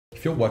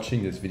If you're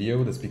watching this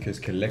video, that's because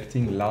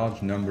collecting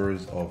large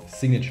numbers of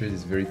signatures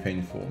is very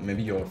painful.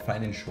 Maybe you're a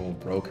financial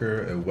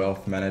broker, a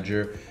wealth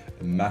manager,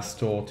 a mass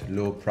tort,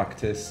 law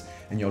practice,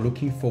 and you're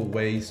looking for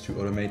ways to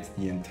automate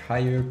the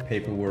entire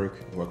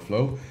paperwork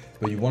workflow,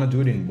 but you want to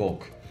do it in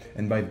bulk.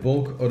 And by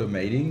bulk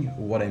automating,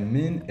 what I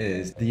mean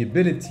is the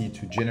ability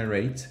to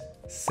generate,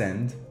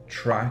 send,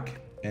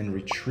 track, and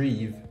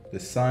retrieve the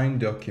signed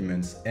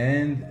documents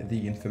and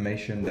the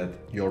information that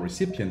your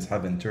recipients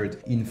have entered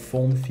in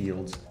form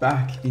fields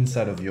back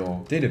inside of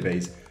your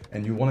database.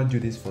 And you want to do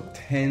this for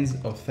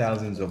tens of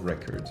thousands of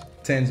records,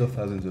 tens of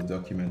thousands of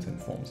documents and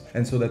forms.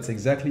 And so that's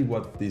exactly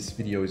what this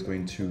video is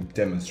going to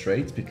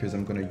demonstrate, because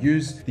I'm going to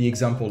use the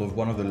example of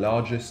one of the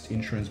largest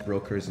insurance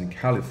brokers in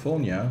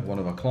California, one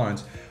of our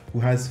clients, who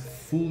has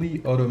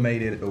fully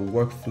automated a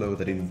workflow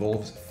that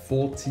involves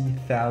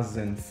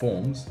 40,000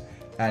 forms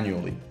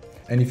annually.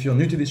 And if you're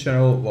new to this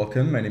channel,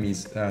 welcome. My name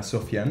is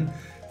Sofian,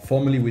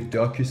 formerly with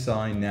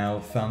DocuSign, now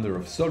founder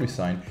of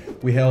Solusign.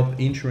 We help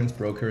insurance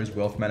brokers,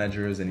 wealth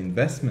managers, and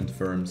investment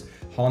firms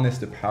harness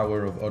the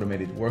power of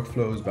automated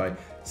workflows by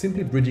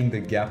simply bridging the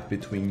gap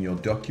between your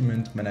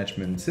document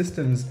management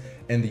systems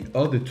and the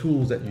other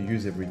tools that you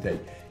use every day.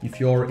 If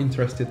you're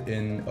interested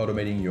in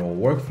automating your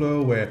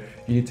workflow where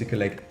you need to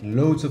collect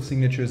loads of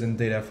signatures and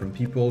data from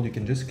people, you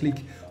can just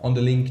click on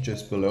the link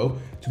just below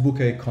to book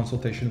a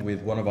consultation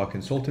with one of our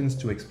consultants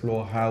to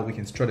explore how we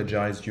can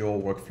strategize your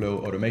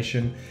workflow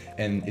automation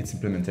and its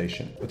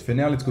implementation. But for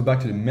now, let's go back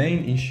to the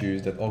main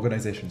issues that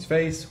organizations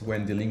face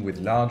when dealing with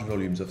large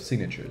volumes of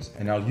signatures.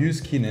 And I'll use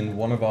Keenan,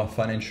 one of our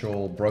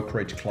financial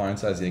brokerage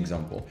clients, as the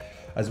example.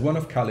 As one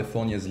of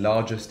California's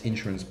largest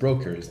insurance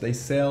brokers, they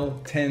sell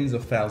tens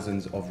of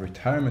thousands of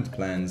retirement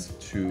plans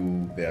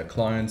to their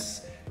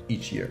clients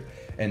each year.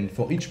 And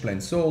for each plan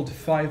sold,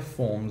 5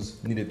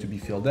 forms needed to be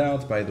filled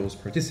out by those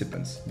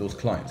participants, those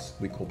clients.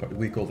 We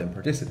call them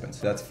participants.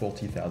 That's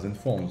 40,000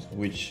 forms,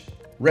 which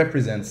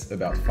represents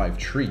about 5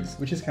 trees,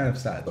 which is kind of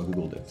sad. I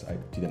Googled it, I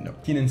didn't know.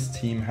 Keenan's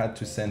team had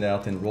to send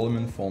out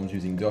enrollment forms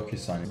using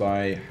DocuSign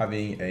by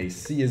having a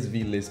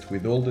CSV list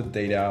with all the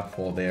data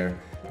for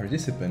their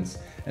participants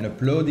and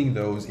uploading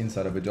those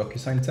inside of a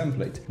DocuSign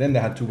template. Then they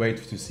had to wait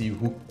to see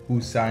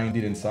who signed,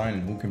 didn't sign,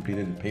 and who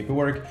completed the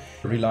paperwork,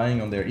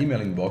 relying on their email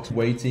inbox,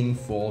 waiting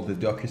for the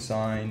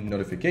DocuSign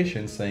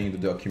notification saying the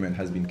document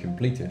has been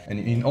completed. And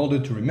in order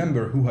to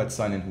remember who had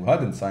signed and who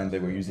hadn't signed, they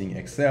were using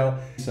Excel.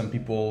 Some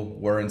people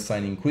weren't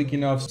signing quick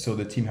enough, so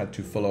the team had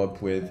to follow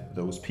up with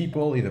those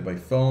people, either by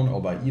phone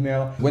or by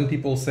email. When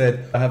people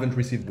said, I haven't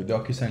received the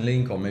DocuSign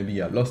link, or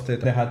maybe I lost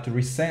it, they had to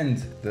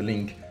resend the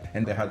link,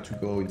 and they had to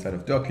go inside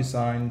of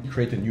DocuSign,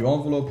 create a new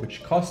envelope,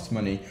 which costs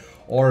money,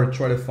 or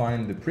try to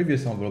find the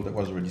previous envelope that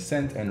was already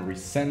sent and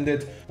resend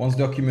it. Once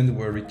documents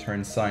were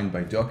returned signed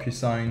by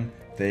DocuSign,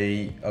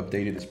 they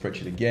updated the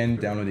spreadsheet again,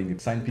 downloading the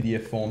signed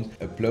PDF forms,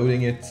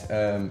 uploading it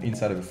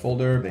inside of a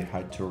folder. They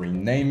had to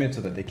rename it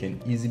so that they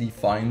can easily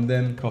find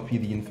them, copy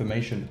the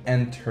information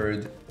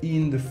entered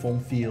in the form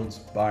fields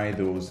by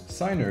those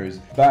signers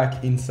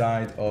back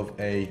inside of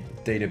a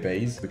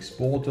database,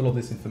 export all of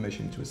this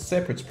information to a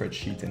separate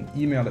spreadsheet and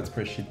email that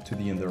spreadsheet to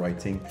the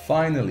underwriting.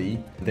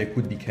 Finally, they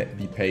could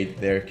be paid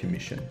their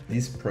commission.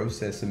 This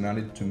process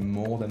amounted to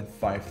more than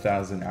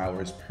 5,000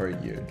 hours per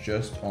year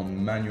just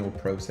on manual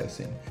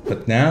processing.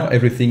 But now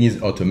everything is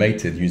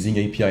automated using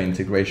API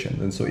integration.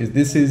 And so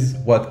this is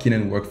what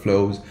Keenan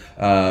Workflows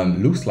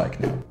looks like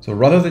now. So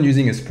rather than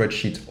using a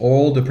spreadsheet,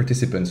 all the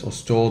participants are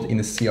stored in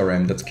a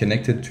CRM that's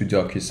connected to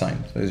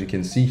DocuSign. So as you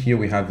can see here,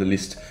 we have the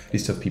list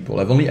of people.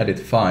 I've only added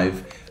 5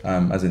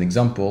 as an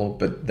example,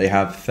 but they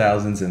have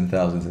thousands and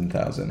thousands and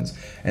thousands.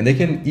 And they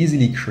can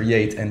easily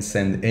create and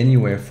send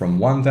anywhere from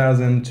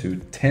 1,000 to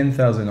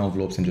 10,000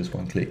 envelopes in just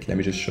one click. Let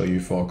me just show you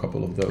for a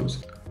couple of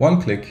those.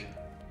 One click,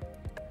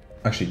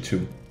 actually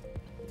 2,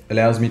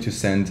 allows me to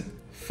send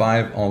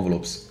 5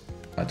 envelopes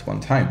at one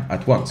time,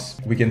 at once.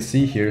 We can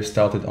see here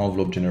started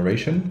envelope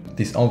generation.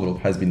 This envelope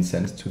has been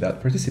sent to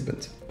that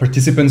participant.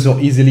 Participants are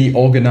easily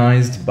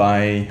organized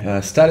by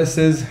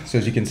statuses. So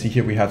as you can see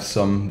here, we have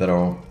some that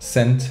are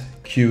sent,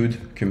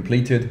 queued,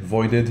 completed,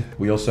 voided.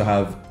 We also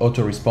have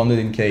auto-responded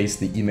in case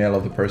the email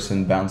of the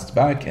person bounced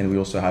back, and we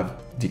also have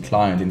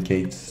declined in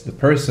case the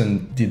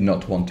person did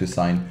not want to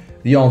sign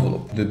the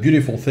envelope. The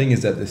beautiful thing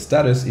is that the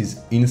status is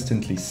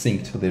instantly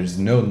synced, so there's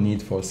no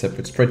need for a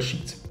separate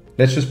spreadsheet.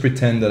 Let's just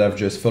pretend that I've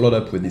just followed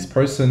up with this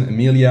person,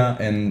 Amelia,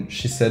 and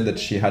she said that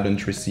she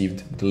hadn't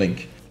received the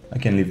link. I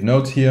can leave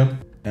note here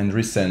and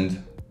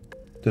resend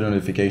the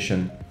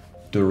notification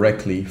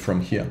directly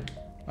from here.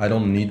 I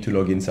don't need to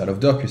log inside of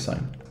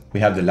DocuSign. We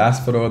have the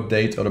last photo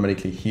update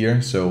automatically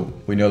here, so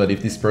we know that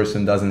if this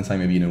person doesn't sign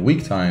maybe in a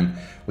week time,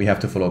 we have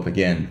to follow up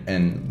again,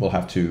 and we'll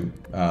have to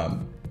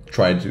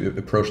try to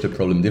approach the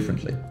problem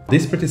differently.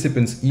 This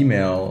participant's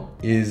email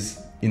is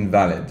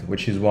invalid,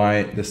 which is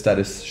why the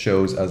status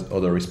shows as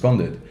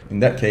auto-responded. In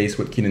that case,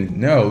 what Keenan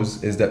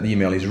knows is that the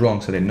email is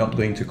wrong, so they're not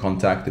going to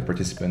contact the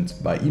participant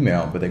by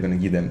email, but they're going to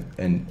give them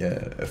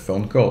a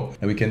phone call.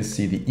 And we can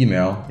see the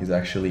email is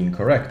actually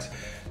incorrect.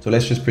 So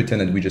let's just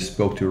pretend that we just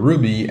spoke to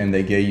Ruby and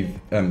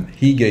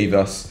he gave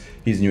us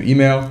his new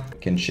email. We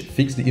can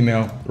fix the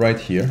email right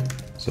here.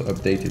 So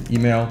updated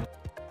email.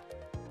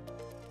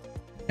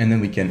 And then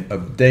we can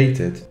update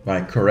it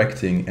by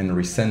correcting and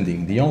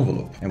resending the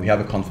envelope. And we have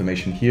a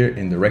confirmation here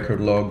in the record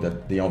log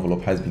that the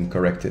envelope has been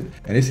corrected.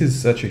 And this is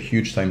such a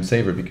huge time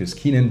saver because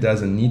Keenan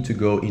doesn't need to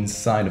go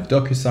inside of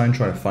DocuSign,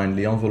 try to find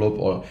the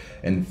envelope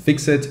and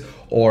fix it,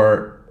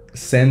 or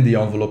send the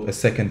envelope a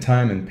second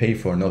time and pay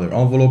for another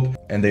envelope.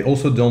 And they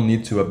also don't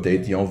need to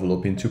update the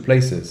envelope in two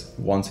places,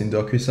 once in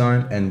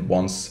DocuSign and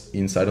once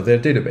inside of their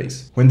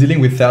database. When dealing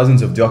with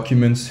thousands of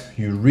documents,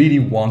 you really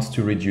want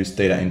to reduce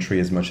data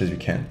entry as much as you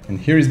can. And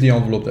here is the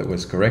envelope that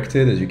was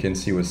corrected. As you can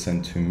see, was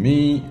sent to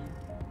me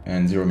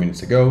and 0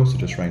 minutes ago. So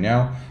just right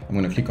now, I'm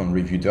going to click on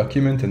review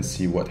document and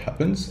see what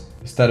happens.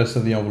 The status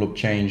of the envelope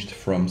changed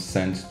from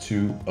sent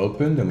to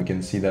opened, and we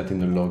can see that in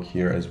the log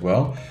here as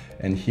well.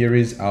 And here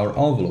is our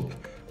envelope.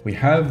 We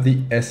have the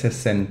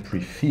SSN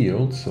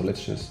pre-filled, so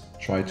let's just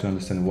try to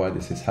understand why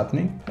this is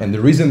happening. And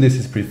the reason this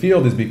is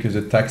pre-filled is because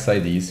the tax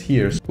ID is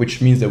here, which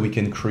means that we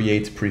can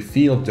create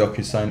pre-filled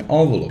DocuSign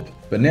envelope.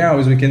 But now,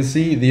 as we can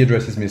see, the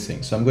address is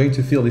missing. So I'm going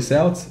to fill this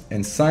out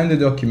and sign the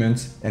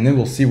document, and then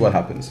we'll see what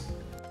happens.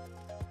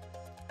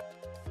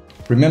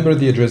 Remember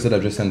the address that I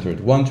just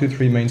entered,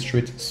 123 Main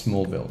Street,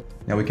 Smallville.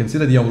 Now we can see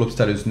that the envelope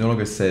status no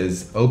longer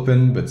says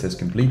open, but says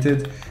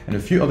completed, and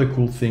a few other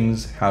cool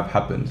things have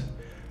happened.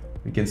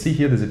 We can see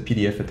here there's a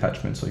PDF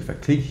attachment. So if I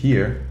click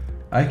here,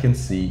 I can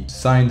see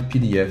signed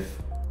PDF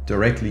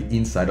directly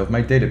inside of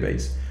my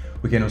database.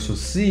 We can also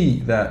see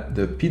that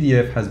the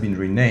PDF has been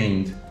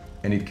renamed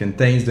and it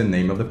contains the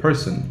name of the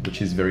person, which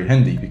is very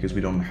handy because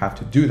we don't have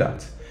to do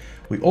that.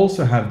 We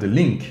also have the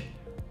link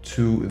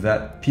to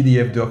that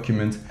PDF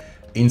document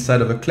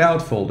inside of a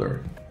cloud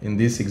folder. In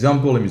this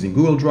example, I'm using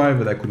Google Drive,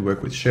 but I could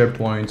work with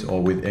SharePoint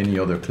or with any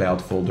other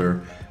cloud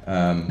folder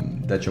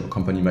that your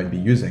company might be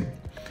using.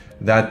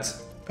 That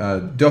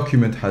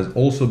document has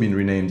also been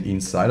renamed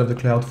inside of the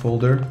cloud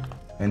folder.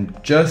 And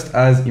just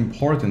as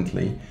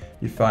importantly,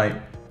 if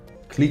I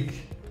click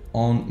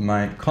on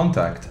my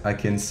contact, I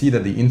can see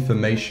that the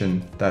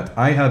information that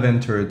I have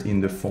entered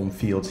in the form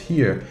fields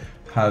here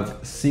have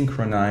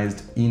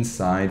synchronized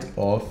inside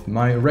of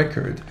my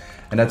record.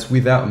 And that's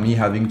without me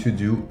having to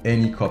do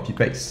any copy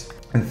paste.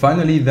 And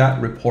finally, that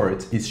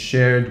report is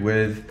shared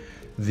with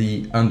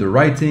the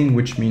underwriting,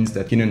 which means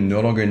that Keenan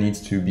no longer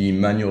needs to be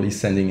manually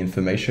sending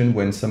information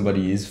when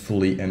somebody is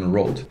fully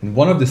enrolled. And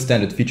one of the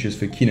standard features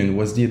for Keenan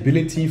was the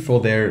ability for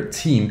their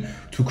team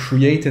to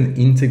create and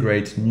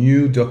integrate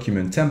new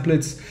document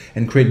templates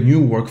and create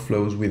new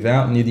workflows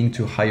without needing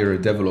to hire a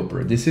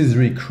developer. This is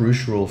really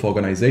crucial for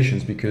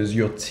organizations because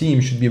your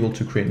team should be able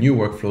to create new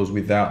workflows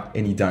without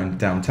any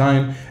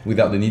downtime,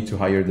 without the need to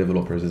hire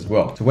developers as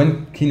well. So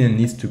when Keenan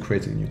needs to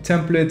create a new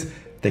template,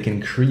 they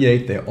can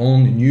create their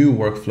own new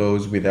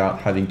workflows without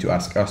having to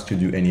ask us to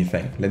do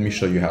anything. Let me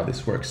show you how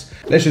this works.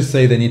 Let's just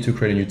say they need to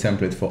create a new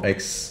template for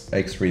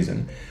X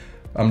reason.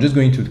 I'm just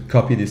going to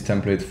copy this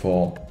template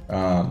for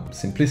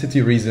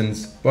simplicity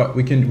reasons, but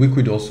we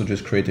could also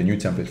just create a new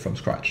template from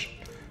scratch.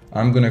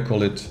 I'm gonna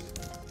call it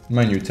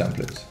my new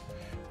template.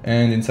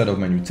 And inside of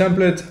my new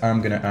template,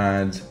 I'm gonna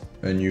add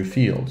a new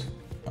field.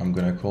 I'm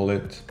gonna call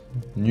it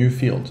new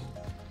field.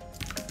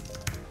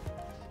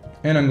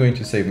 And I'm going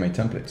to save my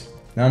template.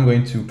 Now I'm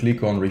going to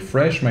click on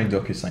refresh my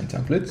DocuSign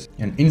template,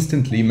 and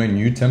instantly my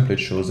new template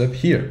shows up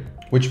here,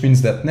 which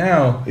means that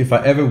now if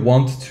I ever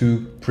want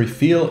to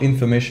pre-fill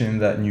information in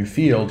that new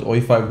field, or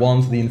if I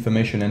want the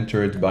information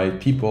entered by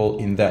people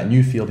in that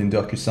new field in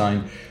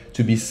DocuSign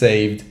to be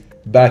saved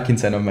back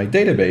inside of my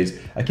database,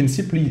 I can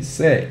simply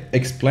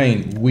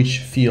explain which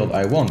field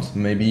I want.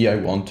 Maybe I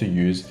want to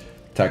use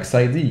tax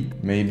ID.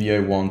 Maybe I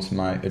want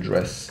my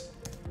address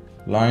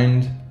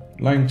line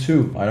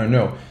 2, I don't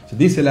know. So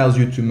this allows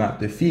you to map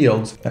the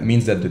fields. That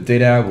means that the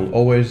data will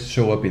always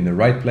show up in the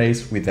right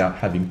place without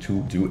having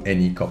to do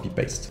any copy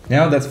paste.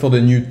 Now that's for the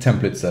new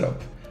template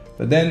setup.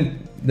 But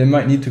then they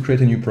might need to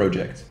create a new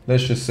project.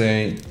 Let's just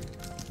say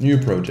new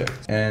project.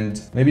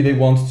 And maybe they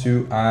want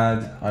to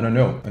add, I don't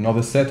know,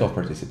 another set of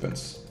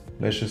participants.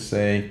 Let's just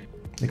say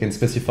they can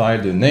specify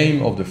the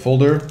name of the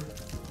folder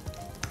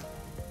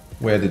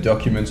where the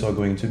documents are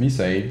going to be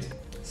saved,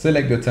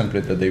 select the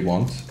template that they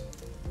want,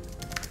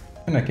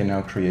 and I can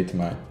now create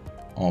my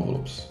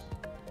envelopes.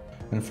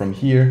 And from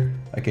here,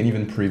 I can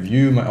even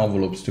preview my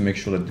envelopes to make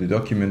sure that the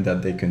document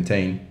that they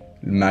contain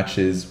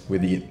matches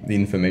with the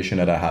information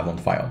that I have on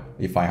file.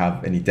 If I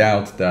have any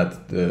doubt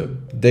that the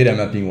data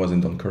mapping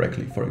wasn't done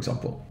correctly, for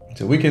example.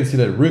 So we can see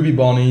that Ruby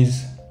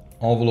Bonnie's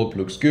envelope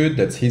looks good.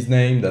 That's his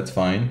name, that's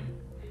fine.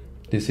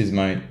 This is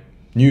my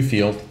new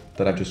field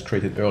that I just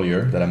created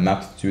earlier that I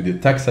mapped to the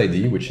tax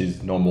ID, which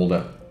is normal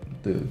that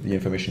the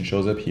information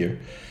shows up here.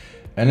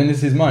 And then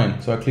this is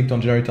mine. So I clicked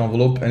on generate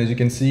envelope, and as you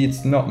can see,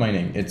 it's not my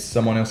name, it's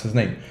someone else's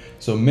name.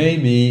 So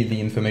maybe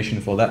the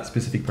information for that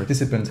specific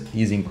participant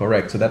is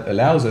incorrect. So that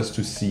allows us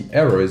to see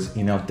errors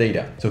in our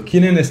data. So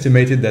Keenan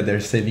estimated that they're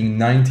saving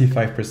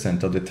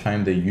 95% of the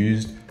time they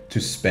used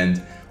to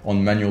spend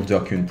on manual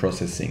document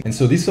processing. And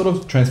so this sort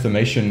of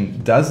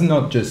transformation does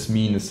not just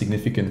mean a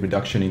significant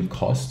reduction in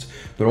cost,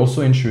 but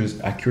also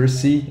ensures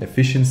accuracy,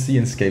 efficiency,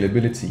 and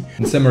scalability.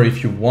 In summary,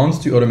 if you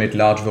want to automate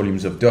large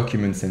volumes of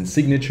documents and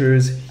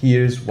signatures,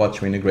 here's what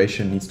your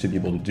integration needs to be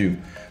able to do.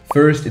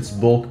 First, it's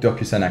bulk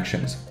DocuSign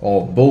actions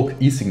or bulk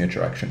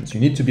e-signature actions. You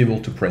need to be able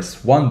to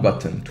press one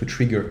button to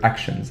trigger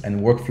actions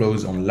and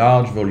workflows on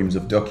large volumes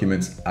of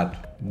documents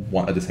at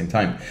the same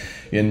time.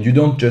 And you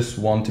don't just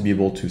want to be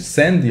able to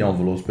send the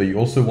envelopes, but you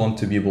also want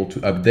to be able to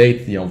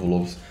update the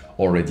envelopes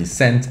already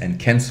sent and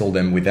cancel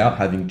them without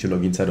having to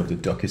log inside of the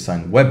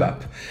DocuSign web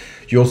app.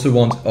 You also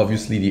want,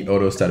 obviously, the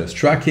auto status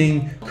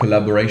tracking,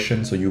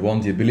 collaboration, so you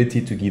want the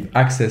ability to give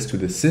access to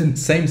the same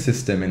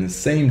system and the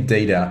same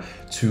data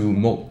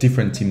to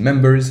different team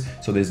members,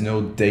 so there's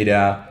no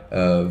data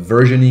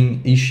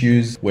versioning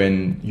issues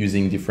when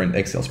using different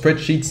Excel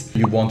spreadsheets.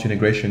 You want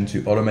integration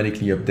to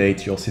automatically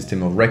update your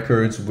system of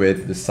records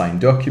with the signed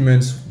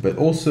documents, but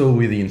also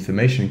with the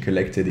information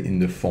collected in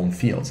the form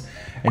fields.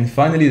 And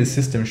finally, the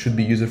system should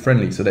be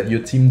user-friendly so that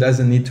your team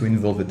doesn't need to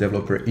involve a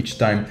developer each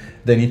time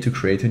they need to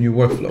create a new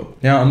workflow.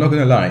 Now, I'm not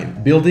gonna lie,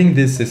 building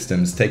these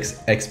systems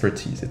takes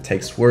expertise, it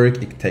takes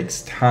work, it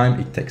takes time,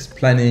 it takes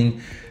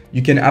planning.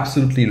 You can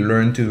absolutely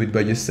learn to do it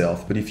by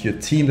yourself, but if your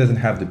team doesn't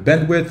have the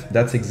bandwidth,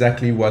 that's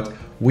exactly what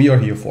we are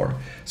here for.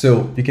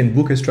 So you can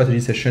book a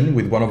strategy session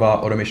with one of our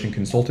automation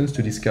consultants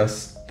to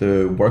discuss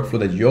the workflow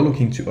that you're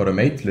looking to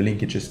automate. The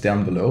link is just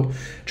down below.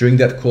 During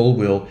that call,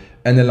 we'll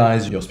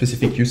analyze your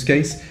specific use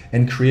case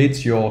and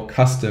create your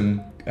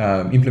custom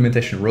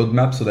implementation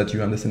roadmap so that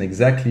you understand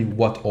exactly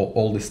what are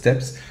all the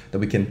steps that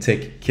we can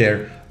take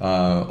care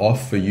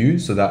of for you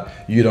so that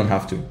you don't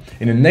have to.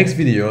 In the next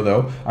video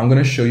though, I'm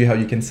going to show you how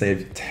you can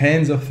save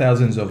tens of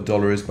thousands of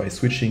dollars by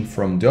switching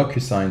from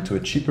DocuSign to a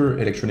cheaper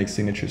electronic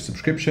signature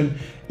subscription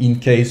in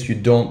case you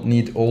don't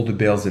need all the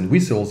bells and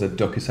whistles that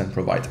DocuSign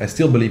provides. I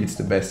still believe it's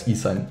the best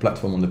e-sign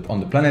platform on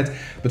the planet,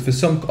 but for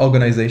some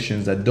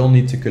organizations that don't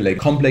need to collect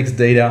complex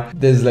data,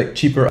 there's like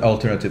cheaper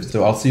alternatives.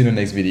 So I'll see you in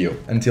the next video.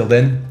 Until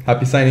then,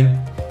 happy signing.